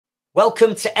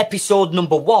Welcome to episode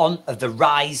number 1 of the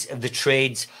Rise of the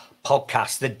Trades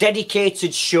podcast, the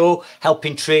dedicated show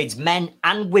helping tradesmen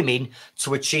and women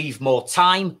to achieve more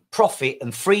time, profit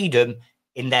and freedom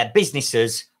in their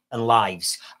businesses and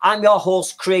lives. I'm your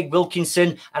host, Craig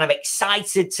Wilkinson, and I'm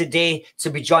excited today to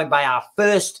be joined by our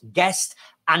first guest,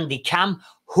 Andy Cam,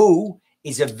 who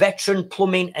is a veteran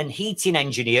plumbing and heating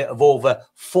engineer of over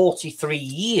 43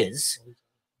 years.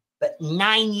 But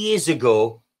 9 years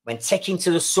ago, when taking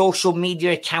to the social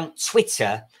media account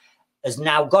Twitter, has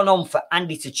now gone on for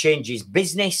Andy to change his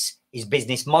business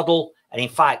model, and in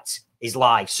fact, his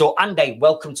life. So, Andy,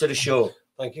 welcome to the show.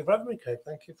 Thank you for having me, Craig.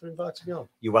 Thank you for inviting me on.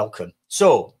 You're welcome.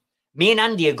 So, me and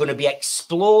Andy are going to be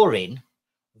exploring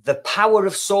the power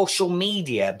of social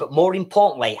media, but more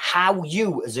importantly, how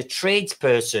you as a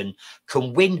tradesperson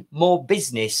can win more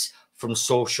business from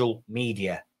social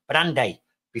media. But Andy,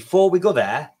 before we go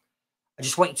there, I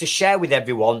just want you to share with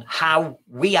everyone how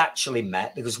we actually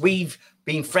met, because we've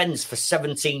been friends for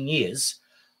 17 years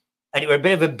and it was a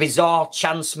bit of a bizarre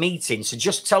chance meeting. So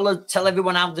just tell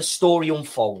everyone how the story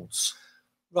unfolds.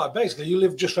 Right, basically, you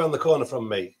live just around the corner from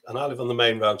me and I live on the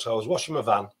main road. So I was washing my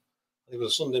van. It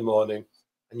was a Sunday morning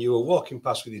and you were walking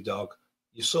past with your dog.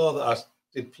 You saw that I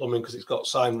did plumbing because it's got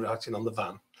sign writing on the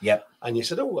van. Yep. And you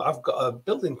said, "Oh, I've got a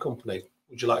building company.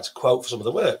 Would you like to quote for some of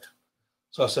the work?"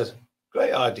 So I said,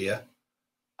 "Great idea."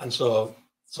 And so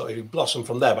it blossomed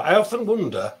from there. But I often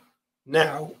wonder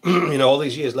now, all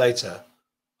these years later,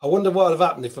 I wonder what would have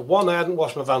happened if, for one, I hadn't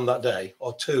washed my van that day,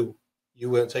 or two, you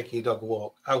weren't taking your dog a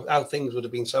walk. How things would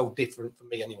have been so different for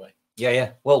me anyway.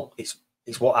 Yeah. Well, it's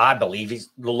what I believe is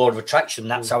the law of attraction.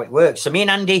 That's how it works. So me and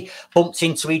Andy bumped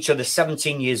into each other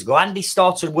 17 years ago. Andy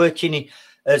started working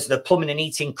as the plumbing and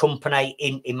heating company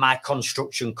in my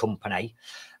construction company.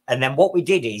 And then what we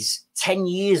did is 10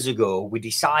 years ago, we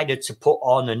decided to put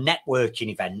on a networking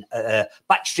event at a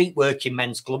Backstreet Working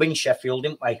Men's Club in Sheffield,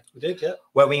 didn't we? We did, yeah.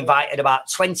 Where we invited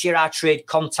about 20 of our trade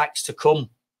contacts to come,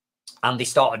 and they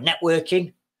started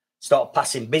networking, started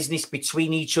passing business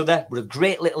between each other. It was a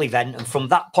great little event. And from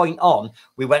that point on,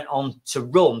 we went on to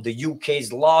run the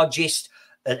UK's largest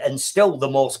and still the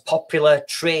most popular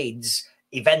trades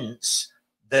events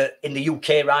in the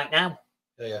UK right now.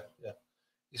 Yeah.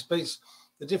 It's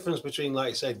the difference between, like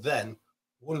you said, then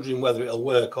wondering whether it'll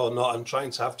work or not and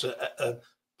trying to have to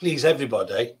please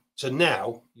everybody, to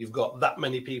now you've got that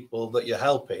many people that you're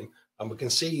helping and we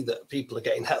can see that people are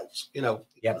getting helped,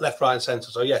 left, right and centre.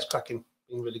 So yes, cracking,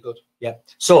 being really good. Yeah.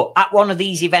 So at one of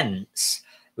these events,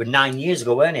 it was 9 years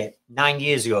ago, weren't it? 9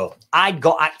 years ago, I'd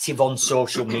got active on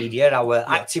social media. I was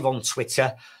active on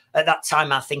Twitter. At that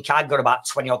time, I think I'd got about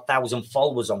 20,000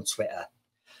 followers on Twitter.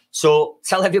 So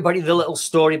tell everybody the little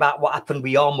story about what happened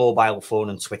with your mobile phone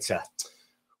and Twitter.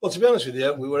 Well, to be honest with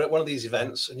you, we were at one of these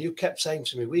events and you kept saying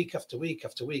to me week after week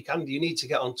after week, "Andy, you need to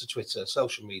get onto Twitter,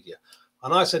 social media."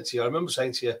 And I said to you, I remember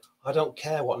saying to you, "I don't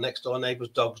care what next door neighbour's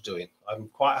dog's doing. I'm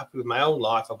quite happy with my own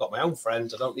life. I've got my own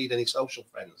friends. I don't need any social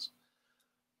friends."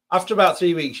 After about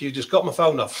 3 weeks, you just got my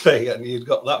phone off me and you'd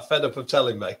got that fed up of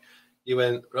telling me. You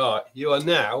went, "Right, you are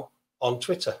now on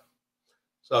Twitter."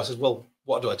 So I said, "Well,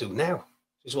 what do I do now?"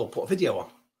 He said, "Well, put a video on."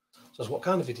 So I said, "What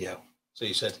kind of video?" So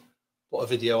you said, "Put a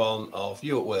video on of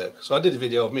you at work." So I did a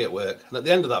video of me at work. And at the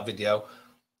end of that video,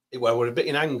 I was a bit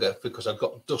in anger because I'd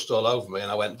got dust all over me. And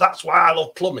I went, "That's why I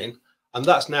love plumbing." And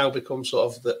that's now become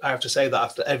sort of I have to say that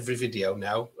after every video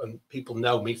now. And people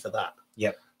know me for that.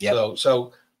 Yep.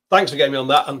 So thanks for getting me on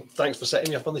that. And thanks for setting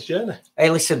me up on this journey.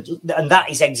 Hey, listen, and that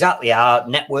is exactly how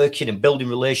networking and building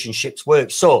relationships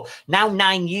work. So now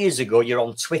 9 years ago, you're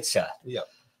on Twitter. Yeah.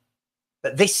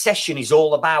 But this session is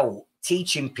all about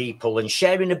teaching people and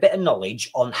sharing a bit of knowledge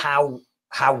on how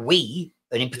we,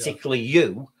 and in particular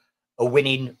you, are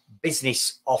winning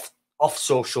business off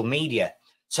social media.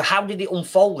 So how did it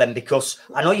unfold then? Because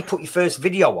I know you put your first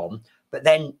video on, but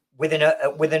then within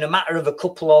a matter of a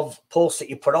couple of posts that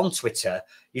you put on Twitter,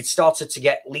 you'd started to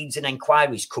get leads and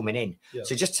inquiries coming in. Yeah.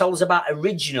 So just tell us about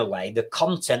originally the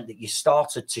content that you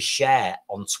started to share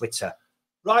on Twitter.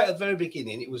 Right at the very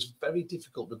beginning, it was very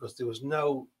difficult because there was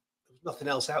nothing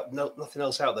else out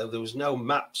there. There was no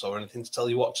maps or anything to tell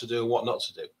you what to do and what not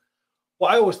to do.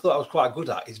 What I always thought I was quite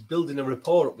good at is building a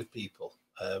rapport up with people.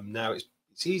 Now it's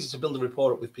easy to build a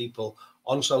rapport up with people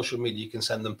on social media. You can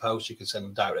send them posts, you can send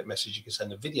them direct messages, you can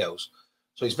send them videos.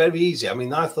 So it's very easy. I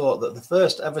mean, I thought that the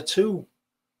first ever 2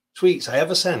 tweets I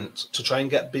ever sent to try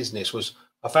and get business was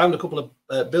I found a couple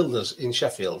of builders in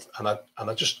Sheffield and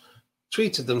I just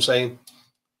tweeted them saying,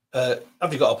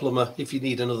 "Have you got a plumber? If you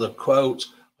need another quote,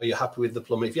 are you happy with the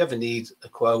plumber? If you ever need a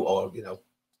quote," or,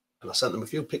 and I sent them a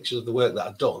few pictures of the work that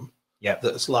I'd done. Yeah.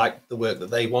 That's like the work that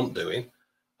they want doing.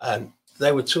 And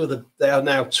they are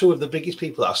now two of the biggest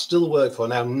people that I still work for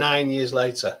now 9 years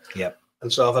later. Yeah.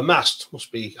 And so I've amassed,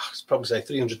 I'd probably say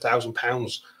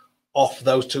 £300,000 off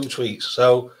those 2 tweets.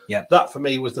 So yeah, that for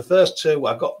me was the first 2.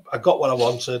 I got what I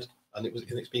wanted, and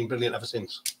it's been brilliant ever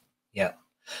since. Yeah.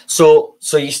 So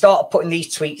you started putting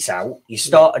these tweets out. You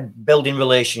started building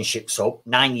relationships up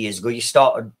 9 years ago. You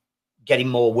started getting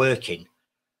more working,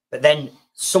 but then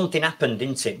something happened,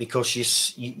 didn't it? Because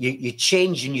you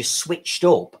changed and you switched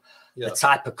up the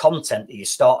type of content that you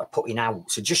started putting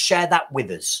out. So just share that with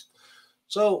us.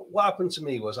 So what happened to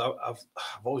me was I've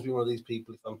always been one of these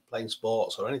people. If I'm playing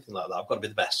sports or anything like that, I've got to be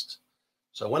the best.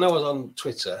 So when I was on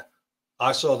Twitter,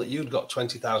 I saw that you'd got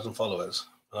 20,000 followers.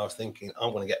 And I was thinking,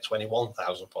 I'm going to get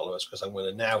 21,000 followers because I'm going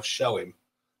to now show him,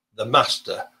 the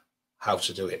master, how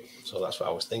to do it. So that's what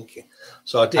I was thinking.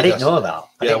 So I did. I didn't know that.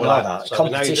 I didn't know that. So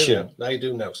competition. Now you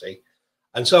do know, see.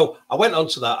 And so I went on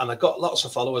to that, and I got lots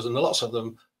of followers, and lots of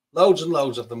them, loads and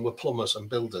loads of them were plumbers and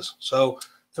builders. So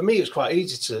for me, it's quite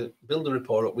easy to build a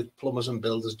rapport up with plumbers and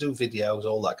builders, do videos,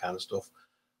 all that kind of stuff.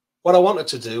 What I wanted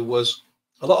to do was,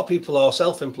 a lot of people are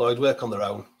self-employed, work on their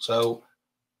own. So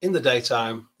in the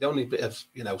daytime, the only bit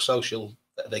of social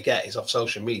that they get is off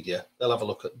social media. They'll have a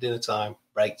look at dinner time,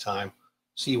 break time,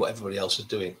 see what everybody else is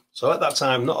doing. So at that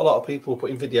time, not a lot of people were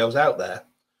putting videos out there.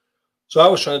 So I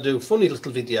was trying to do funny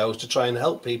little videos to try and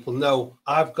help people know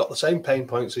I've got the same pain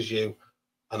points as you,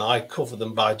 and I cover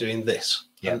them by doing this.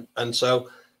 Yeah. And so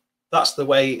that's the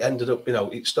way it ended up.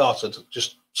 It started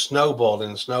just snowballing,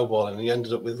 and you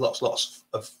ended up with lots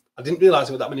of. I didn't realise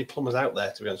there were that many plumbers out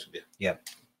there, to be honest with you. Yeah,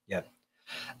 yeah.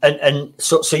 And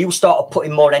so you started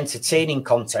putting more entertaining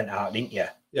content out, didn't you?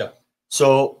 Yeah.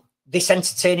 So this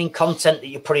entertaining content that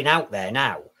you're putting out there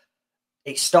now,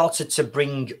 it started to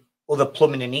bring other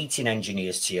plumbing and heating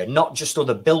engineers to you, not just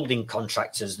other building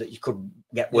contractors that you could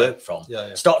get work from.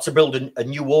 Yeah. Start to build a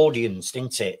new audience,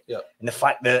 didn't it? Yeah. And the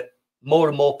fact that more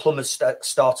and more plumbers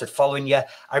started following you.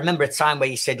 I remember a time where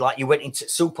you said, like, you went into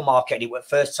the supermarket and it was the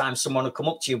first time someone would come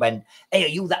up to you and, hey, are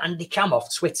you that Andy Cam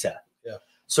off Twitter? Yeah.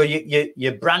 So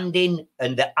your branding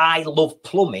and the I love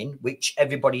plumbing, which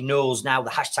everybody knows now,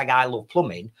 the hashtag I love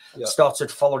plumbing,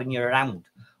 started following you around,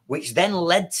 which then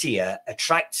led to you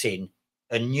attracting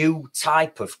a new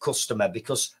type of customer,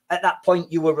 because at that point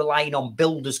you were relying on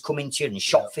builders coming to you and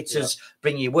shop fitters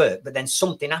bringing you work. But then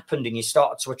something happened and you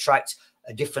started to attract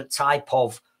a different type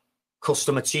of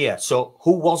customer to you. So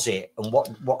who was it and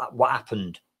what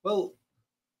happened? Well,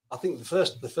 I think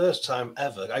the first time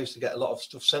ever, I used to get a lot of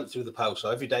stuff sent through the post. So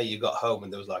every day you got home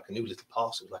and there was like a new little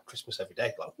parcel. It was like Christmas every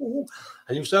day. Like, ooh.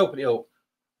 And you used to open it up.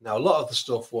 Now, a lot of the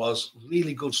stuff was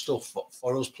really good stuff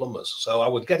for us plumbers. So I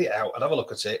would get it out, I'd have a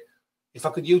look at it. If I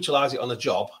could utilize it on a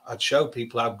job, I'd show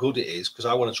people how good it is, because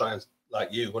I want to try and,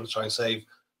 like you, want to try and save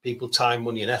people time,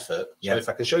 money, and effort. So if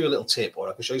I can show you a little tip, or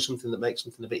I can show you something that makes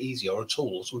something a bit easier, or a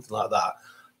tool or something like that,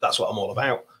 that's what I'm all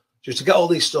about. Just to get all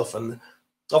these stuff. And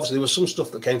obviously there was some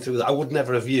stuff that came through that I would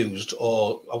never have used,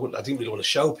 or I didn't really want to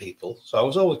show people. So I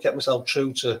was always kept myself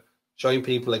true to showing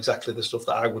people exactly the stuff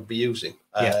that I would be using.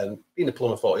 And being a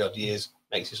plumber 40 odd years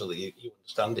makes it so that you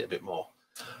understand it a bit more.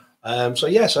 So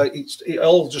it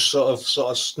all just sort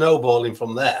of snowballing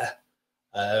from there.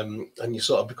 And you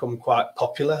sort of become quite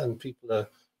popular, and people are,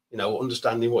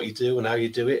 understanding what you do and how you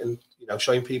do it, and,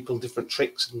 showing people different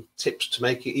tricks and tips to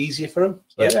make it easier for them.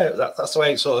 So that's the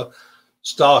way it sort of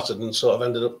started and sort of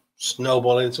ended up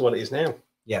snowballing into what it is now.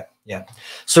 Yeah.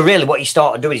 So really what you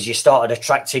started doing is you started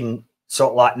attracting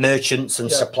sort of like merchants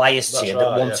and suppliers to you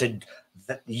that wanted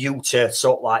you to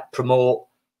sort of like promote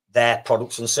their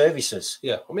products and services.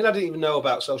 Yeah. I mean, I didn't even know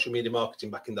about social media marketing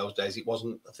back in those days. It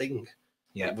wasn't a thing.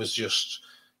 Yeah. It was just,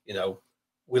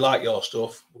 we like your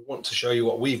stuff. We want to show you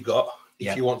what we've got.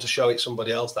 If you want to show it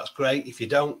somebody else, that's great. If you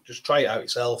don't, just try it out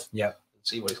yourself. Yeah. And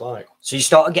see what it's like. So you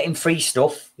started getting free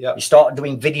stuff. Yeah. You started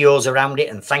doing videos around it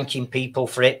and thanking people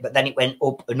for it. But then it went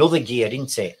up another gear,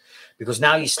 didn't it? Because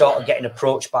now you started getting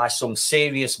approached by some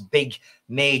serious, big,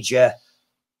 major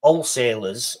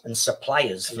wholesalers and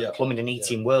suppliers for the plumbing and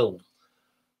heating world.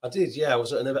 I did, I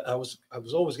was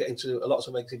always getting to lots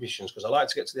of exhibitions, because I like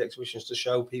to get to the exhibitions to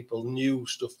show people new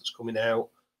stuff that's coming out.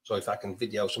 So if I can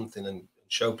video something and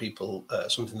show people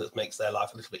something that makes their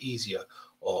life a little bit easier,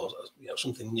 or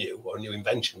something new, or a new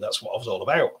invention, that's what I was all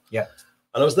about. Yeah.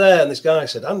 And I was there, and this guy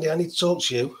said, "Andy, I need to talk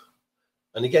to you,"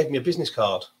 and he gave me a business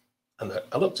card, and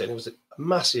I looked at it, and it was a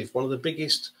massive, one of the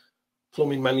biggest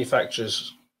plumbing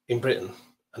manufacturers in Britain,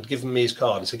 and given me his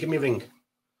card. He said, "Give me a ring."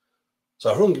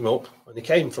 So I rung him up, and he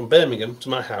came from Birmingham to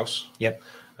my house. Yep.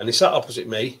 And he sat opposite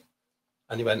me,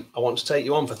 and he went, "I want to take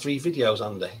you on for 3 videos,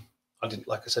 Andy." I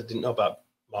didn't know about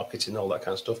marketing and all that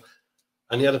kind of stuff.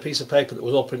 and he had a piece of paper that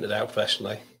was all printed out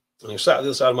professionally. And he sat at the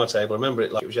other side of my table. I remember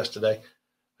it like it was yesterday.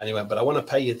 And he went, "But I want to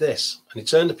pay you this." And he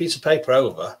turned a piece of paper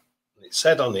over, and it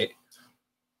said on it,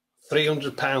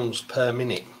 £300 per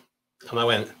minute. And I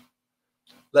went,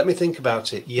 "Let me think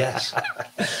about it." Yes.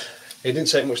 It didn't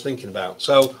take much thinking about.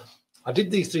 So I did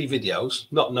these 3 videos,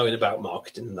 not knowing about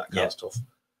marketing and that kind of stuff.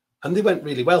 And they went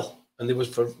really well. And they was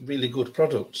for really good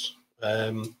products.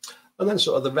 And then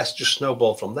sort of the rest just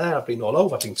snowballed from there. I've been all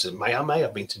over. I've been to Miami.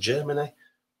 I've been to Germany.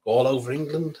 All over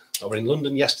England. I was in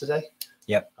London yesterday.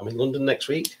 Yep. I'm in London next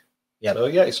week. Yeah. So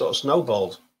yeah, it sort of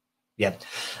snowballed. Yeah.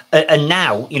 And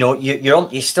now, you know,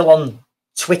 you're still on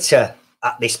Twitter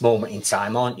at this moment in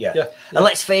time, aren't you? Yeah. And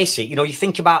let's face it, you know, you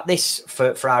think about this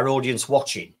for our audience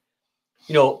watching.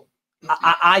 You know,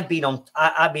 I've been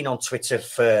on Twitter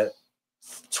for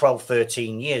 12,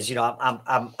 13 years. You know,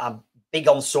 I'm big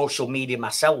on social media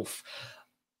myself.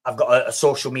 I've got a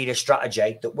social media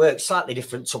strategy that works slightly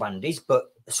different to Andy's,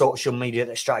 but a social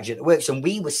media strategy that works. And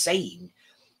we were saying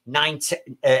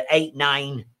 8,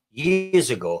 9 years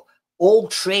ago, all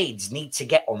trades need to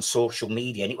get on social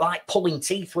media. And it was like pulling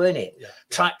teeth, weren't it?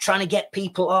 Yeah. Trying to get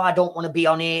people, "Oh, I don't want to be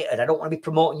on it and I don't want to be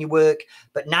promoting your work."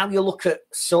 But now you look at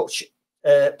such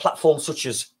platforms such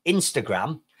as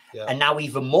Instagram, and now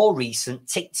even more recent,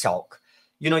 TikTok.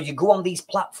 You know, you go on these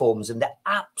platforms and they're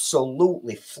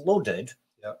absolutely flooded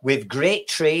with great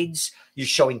trades. You're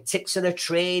showing tips of the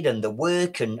trade and the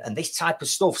work and this type of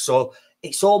stuff. So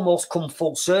it's almost come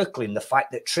full circle in the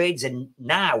fact that trades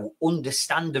now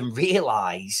understand and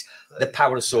realize the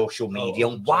power of social media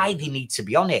and why they need to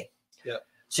be on it. Yeah.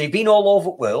 So you've been all over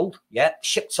the world,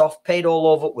 shipped off, paid all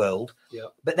over the world. Yeah.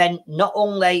 But then not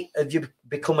only have you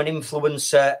become an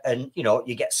influencer and, you know,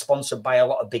 you get sponsored by a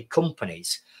lot of big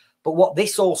companies, but what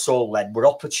this also led were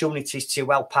opportunities to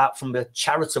help out from the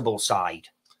charitable side.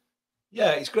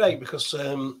 Yeah, it's great because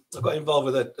I got involved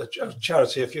with a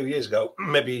charity a few years ago,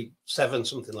 maybe 7,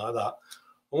 something like that.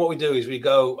 And what we do is we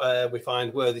go, we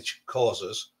find worthy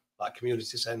causes like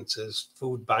community centres,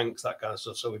 food banks, that kind of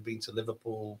stuff. So we've been to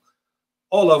Liverpool,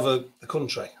 all over the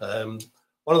country.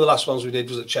 One of the last ones we did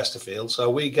was at Chesterfield. So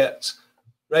we get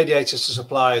radiators to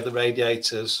supply the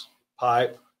radiators,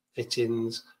 pipe,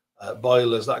 fittings,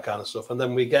 boilers, that kind of stuff. And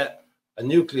then we get a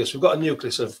nucleus. We've got a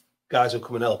nucleus of guys who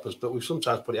come and help us, but we've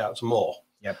sometimes put it out to more.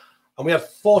 Yep. And we have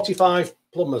 45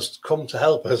 plumbers come to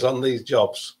help us on these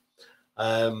jobs.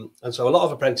 And so a lot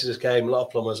of apprentices came, a lot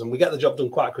of plumbers, and we get the job done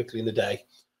quite quickly in the day.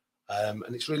 And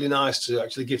it's really nice to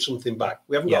actually give something back.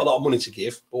 We haven't got a lot of money to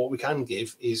give, but what we can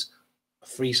give is a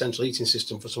free central heating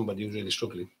system for somebody who's really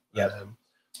struggling.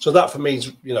 So that for me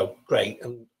is, you know, great.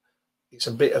 And it's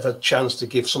a bit of a chance to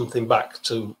give something back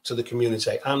to the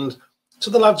community and to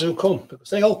the lads who come, because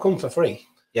they all come for free.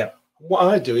 Yeah. What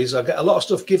I do is I get a lot of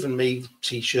stuff given me,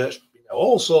 T-shirts, you know,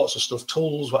 all sorts of stuff,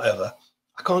 tools, whatever.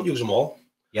 I can't use them all.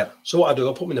 Yeah. So what I do,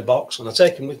 I put them in a box and I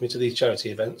take them with me to these charity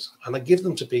events and I give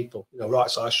them to people. You know, right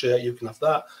size shirt, you can have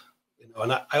that. You know,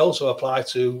 and I also apply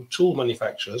to tool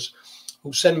manufacturers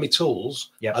who send me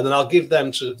tools, and then I'll give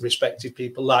them to respective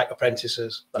people like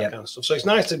apprentices, that kind of stuff. So it's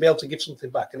nice to be able to give something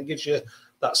back, and it gives you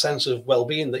that sense of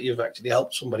well-being that you've actually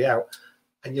helped somebody out.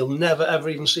 And you'll never ever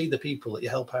even see the people that you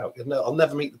help out. I'll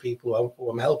never meet the people who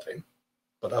I'm helping,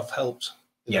 but I've helped.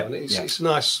 You know, and it's a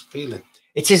nice feeling.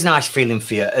 It is a nice feeling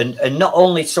for you. And not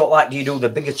only sort of like do you do the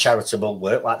bigger charitable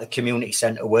work, like the community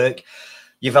centre work,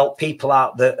 you've helped people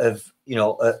out that have, you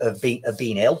know, have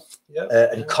been ill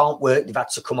and can't work. They've had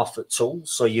to come off at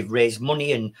tools. So you've raised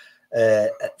money and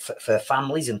for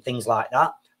families and things like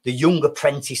that. The young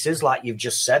apprentices, like you've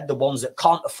just said, the ones that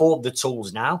can't afford the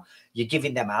tools now, you're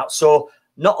giving them out. So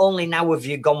not only now have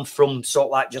you gone from sort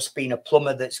of like just being a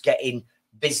plumber that's getting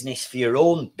business for your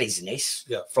own business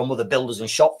from other builders and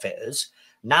shop fitters,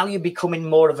 now you're becoming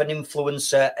more of an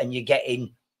influencer and you're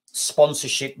getting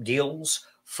sponsorship deals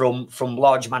from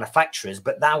large manufacturers.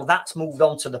 But now that's moved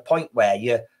on to the point where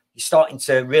you're starting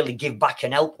to really give back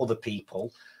and help other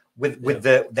people with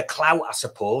the clout, I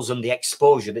suppose, and the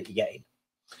exposure that you're getting.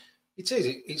 It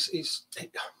is.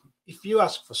 If you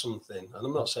ask for something, and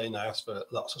I'm not saying I ask for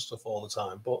lots of stuff all the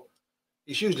time, but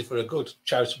it's usually for a good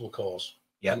charitable cause.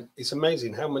 Yeah. And it's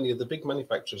amazing how many of the big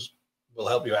manufacturers will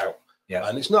help you out. Yeah.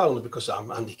 And it's not only because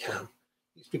I'm Andy Cam,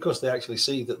 it's because they actually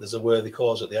see that there's a worthy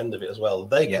cause at the end of it as well.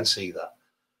 They can see that.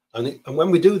 And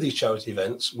when we do these charity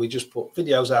events, we just put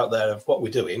videos out there of what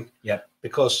we're doing. Yeah.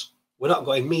 Because we're not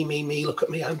going, me, look at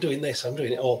me, I'm doing this, I'm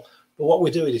doing it all. But what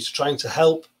we're doing is trying to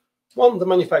help, one, the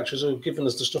manufacturers who've given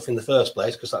us the stuff in the first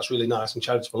place, because that's really nice and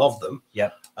charitable of them. Yeah.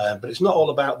 But it's not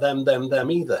all about them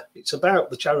either. It's about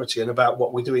the charity and about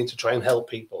what we're doing to try and help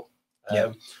people.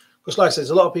 Because like I said,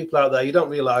 there's a lot of people out there, you don't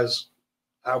realise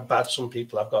how bad some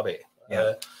people have got it.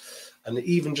 Yeah. And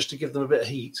even just to give them a bit of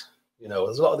heat, you know,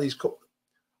 there's a lot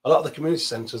of the community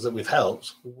centres that we've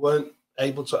helped weren't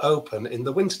able to open in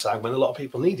the wintertime when a lot of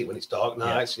people need it, when it's dark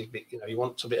nights, you know, you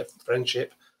want a bit of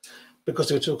friendship, because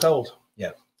they were too cold.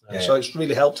 Yeah. So it's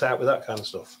really helped out with that kind of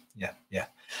stuff. Yeah. Yeah.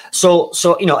 So,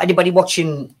 you know, anybody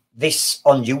watching this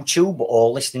on YouTube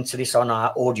or listening to this on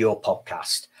our audio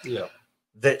podcast, yeah,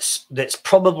 that's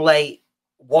probably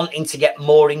wanting to get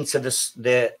more into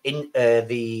the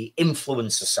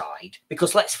influencer side,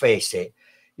 because let's face it,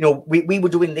 you know, we were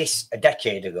doing this a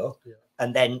decade ago,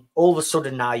 and then all of a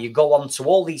sudden now you go on to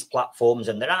all these platforms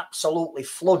and they're absolutely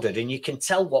flooded, and you can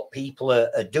tell what people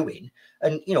are doing,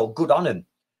 and you know, good on them.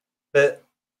 But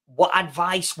what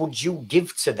advice would you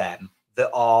give to them that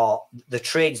are the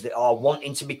trades that are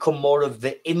wanting to become more of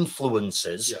the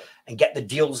influencers and get the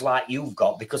deals like you've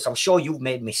got? Because I'm sure you've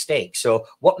made mistakes. So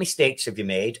what mistakes have you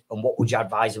made, and what would you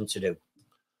advise them to do?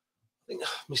 I think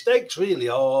mistakes really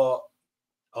are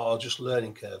just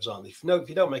learning curves, aren't they? If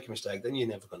you don't make a mistake, then you're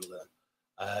never going to learn.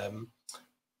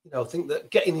 You know, I think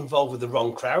that getting involved with the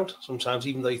wrong crowd, sometimes,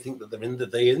 even though you think that they're in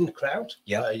the crowd,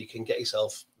 you can get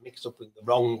yourself mixed up with the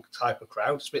wrong type of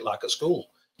crowd. It's a bit like at school.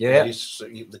 Yeah,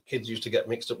 the kids used to get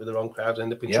mixed up with the wrong crowd and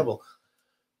end up in trouble.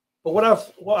 But what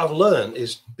I've learned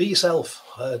is be yourself.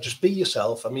 Just be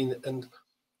yourself. I mean, and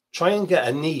try and get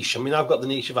a niche. I mean, I've got the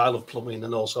niche of I love plumbing,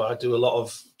 and also I do a lot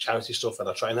of charity stuff, and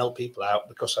I try and help people out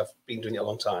because I've been doing it a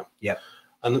long time. Yeah.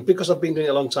 And because I've been doing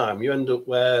it a long time, you end up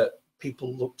where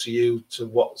people look to you to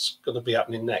what's going to be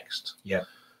happening next. Yeah.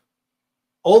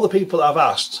 All the people I've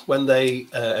asked when they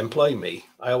employ me,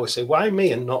 I always say, why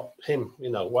me and not him? You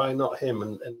know, why not him?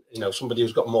 And you know, somebody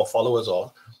who's got more followers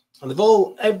on. And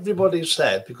everybody's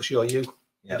said, because you're you.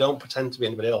 You don't pretend to be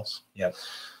anybody else. Yeah.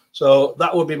 So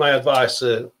that would be my advice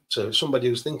to somebody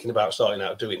who's thinking about starting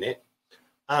out doing it.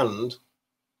 And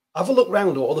have a look around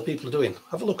at what other people are doing.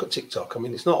 Have a look at TikTok. I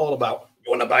mean, it's not all about you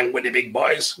want to bang with the big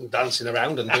boys and dancing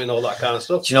around and doing all that kind of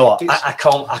stuff. Do you know what? I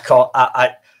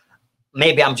can't.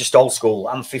 Maybe I'm just old school.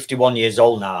 I'm 51 years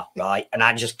old now, right? And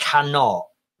I just cannot,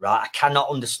 right? I cannot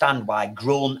understand why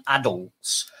grown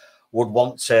adults would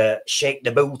want to shake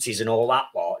the booties and all that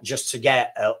lot just to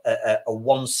get a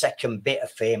 1 second bit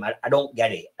of fame. I don't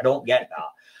get it. I don't get that.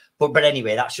 But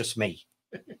anyway, that's just me.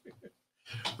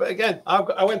 But again,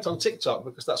 I went on TikTok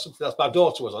because that's something that my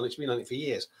daughter was on. It's been on it for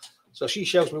years. So she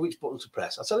shows me which button to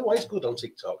press. I tell you why it's good on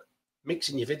TikTok.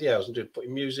 Mixing your videos and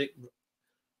putting music.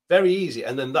 Very easy.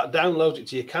 And then that downloads it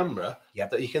to your camera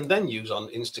that you can then use on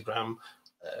Instagram,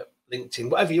 LinkedIn,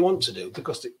 whatever you want to do,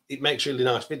 because it makes really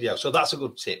nice videos. So that's a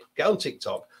good tip. Get on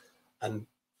TikTok and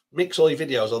mix all your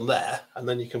videos on there, and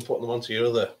then you can put them onto your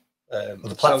other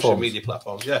social media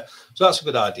platforms. Yeah. So that's a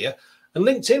good idea. And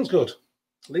LinkedIn's good.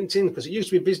 LinkedIn, because it used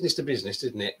to be business to business,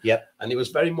 didn't it? Yeah. And it was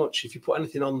very much, if you put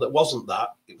anything on that wasn't that,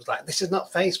 it was like, this is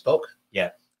not Facebook. Yeah.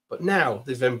 But now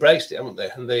they've embraced it, haven't they?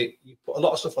 And you put a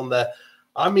lot of stuff on there.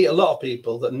 I meet a lot of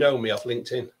people that know me off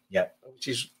LinkedIn. Yeah. Which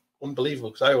is unbelievable,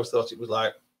 because I always thought it was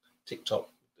like TikTok,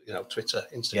 you know, Twitter,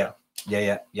 Instagram.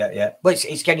 Yeah. But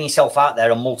it's getting yourself out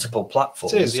there on multiple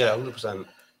platforms. It is, 100%.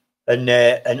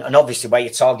 And obviously where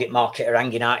your target market are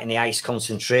hanging out in the highest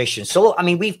concentration. So, look, I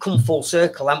mean, we've come full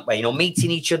circle, haven't we? You know,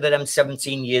 meeting each other them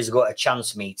 17 years ago at a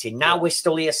chance meeting. Now we're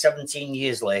still here 17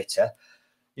 years later.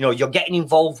 You know, you're getting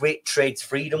involved with Trades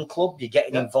Freedom Club. You're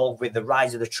getting involved with the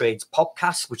Rise of the Trades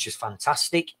podcast, which is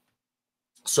fantastic.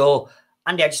 So,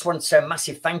 Andy, I just want to say a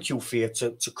massive thank you for you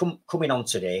to coming on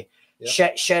today,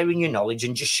 sharing your knowledge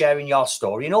and just sharing your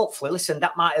story. And hopefully, listen,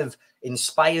 that might have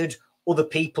inspired other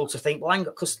people to think, well,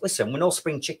 because listen, we're no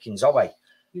spring chickens, are we?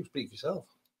 You speak for yourself.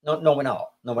 No, we're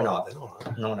not. No, we're not.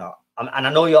 Right. No, we're not. And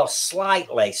I know you're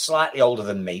slightly older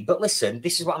than me, but listen,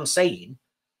 this is what I'm saying.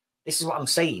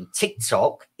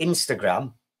 TikTok,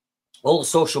 Instagram, all the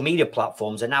social media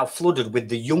platforms are now flooded with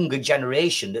the younger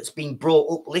generation that's been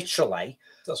brought up literally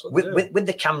with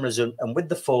the cameras and with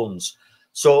the phones.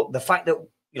 So the fact that,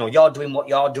 you know, you're doing what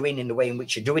you're doing in the way in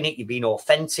which you're doing it, you're being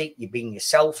authentic, you're being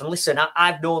yourself. And listen,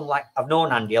 I've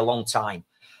known Andy a long time,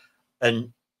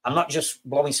 and I'm not just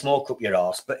blowing smoke up your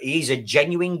arse, but he's a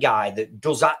genuine guy that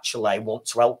does actually want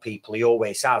to help people. He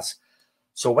always has.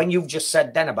 So when you've just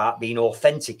said then about being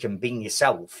authentic and being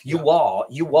yourself, you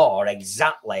are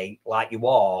exactly like you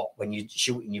are when you're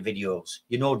shooting your videos.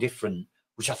 You're no different,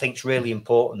 which I think is really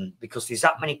important, because there's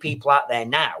that many people out there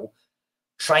now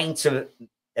trying to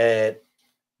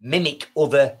mimic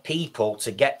other people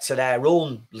to get to their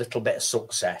own little bit of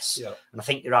success. And I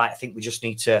think you're right. I think we just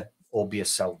need to all be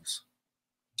ourselves.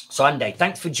 So, Andy,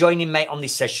 thanks for joining, mate, on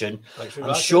this session.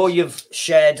 I'm sure you've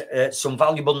shared some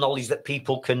valuable knowledge that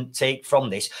people can take from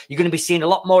this. You're going to be seeing a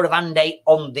lot more of Andy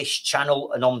on this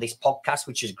channel and on this podcast,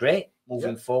 which is great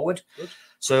moving forward. Good.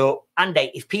 So,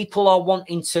 Andy, if people are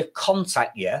wanting to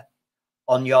contact you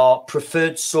on your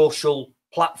preferred social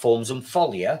platforms and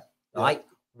follow you, right,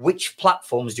 which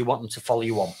platforms do you want them to follow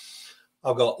you on?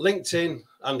 I've got LinkedIn,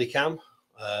 Andy Cam.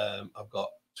 I've got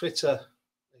Twitter,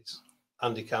 it's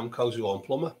Andy Cam, Cozy One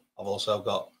Plumber. I've also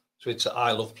got Twitter,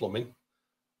 I Love Plumbing.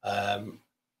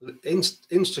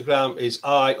 Instagram is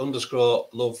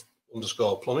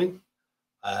I_love_plumbing.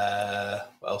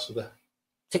 What else is there?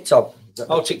 TikTok.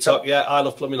 Oh, TikTok. Yeah, I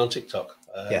Love Plumbing on TikTok.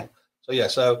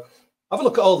 So have a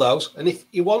look at all those. And if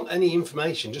you want any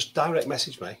information, just direct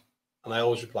message me. And I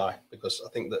always reply, because I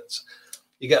think that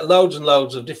you get loads and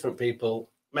loads of different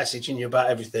people messaging you about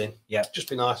everything. Yeah. Just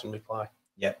be nice and reply.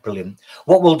 Yeah, brilliant.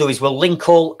 What we'll do is we'll link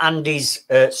all Andy's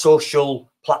social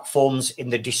platforms in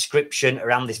the description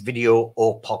around this video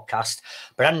or podcast.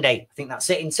 But Andy, I think that's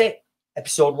it, isn't it?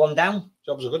 Episode 1 down.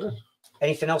 Jobs are good.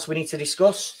 Anything else we need to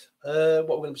discuss? What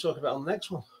we're going to be talking about on the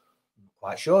next one? I'm not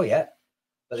quite sure yet.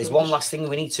 But there's one last thing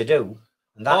we need to do.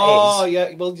 And that is... Oh,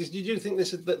 yeah. Well, did you think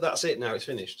that's it now? It's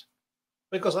finished?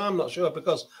 Because I'm not sure.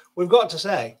 Because we've got to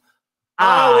say,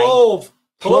 I love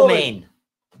plumbing.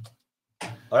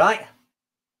 All right.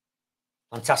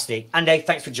 Fantastic. Andy,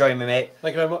 thanks for joining me, mate.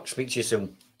 Thank you very much. Speak to you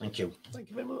soon. Thank you. Thank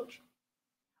you very much.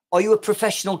 Are you a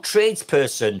professional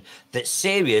tradesperson that's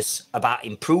serious about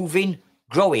improving,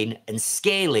 growing and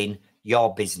scaling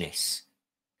your business?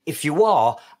 If you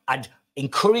are, I'd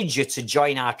encourage you to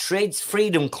join our Trades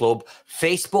Freedom Club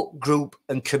Facebook group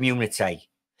and community.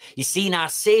 You see, in our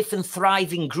safe and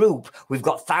thriving group, we've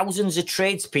got thousands of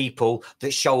tradespeople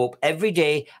that show up every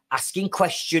day asking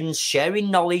questions, sharing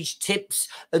knowledge, tips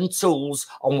and tools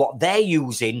on what they're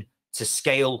using to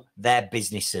scale their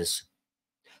businesses.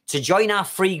 To join our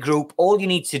free group, all you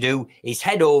need to do is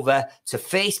head over to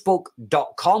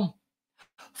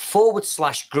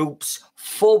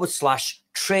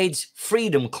facebook.com/groups/Trades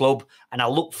Freedom Club, and I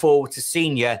look forward to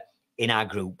seeing you in our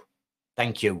group.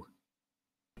 Thank you.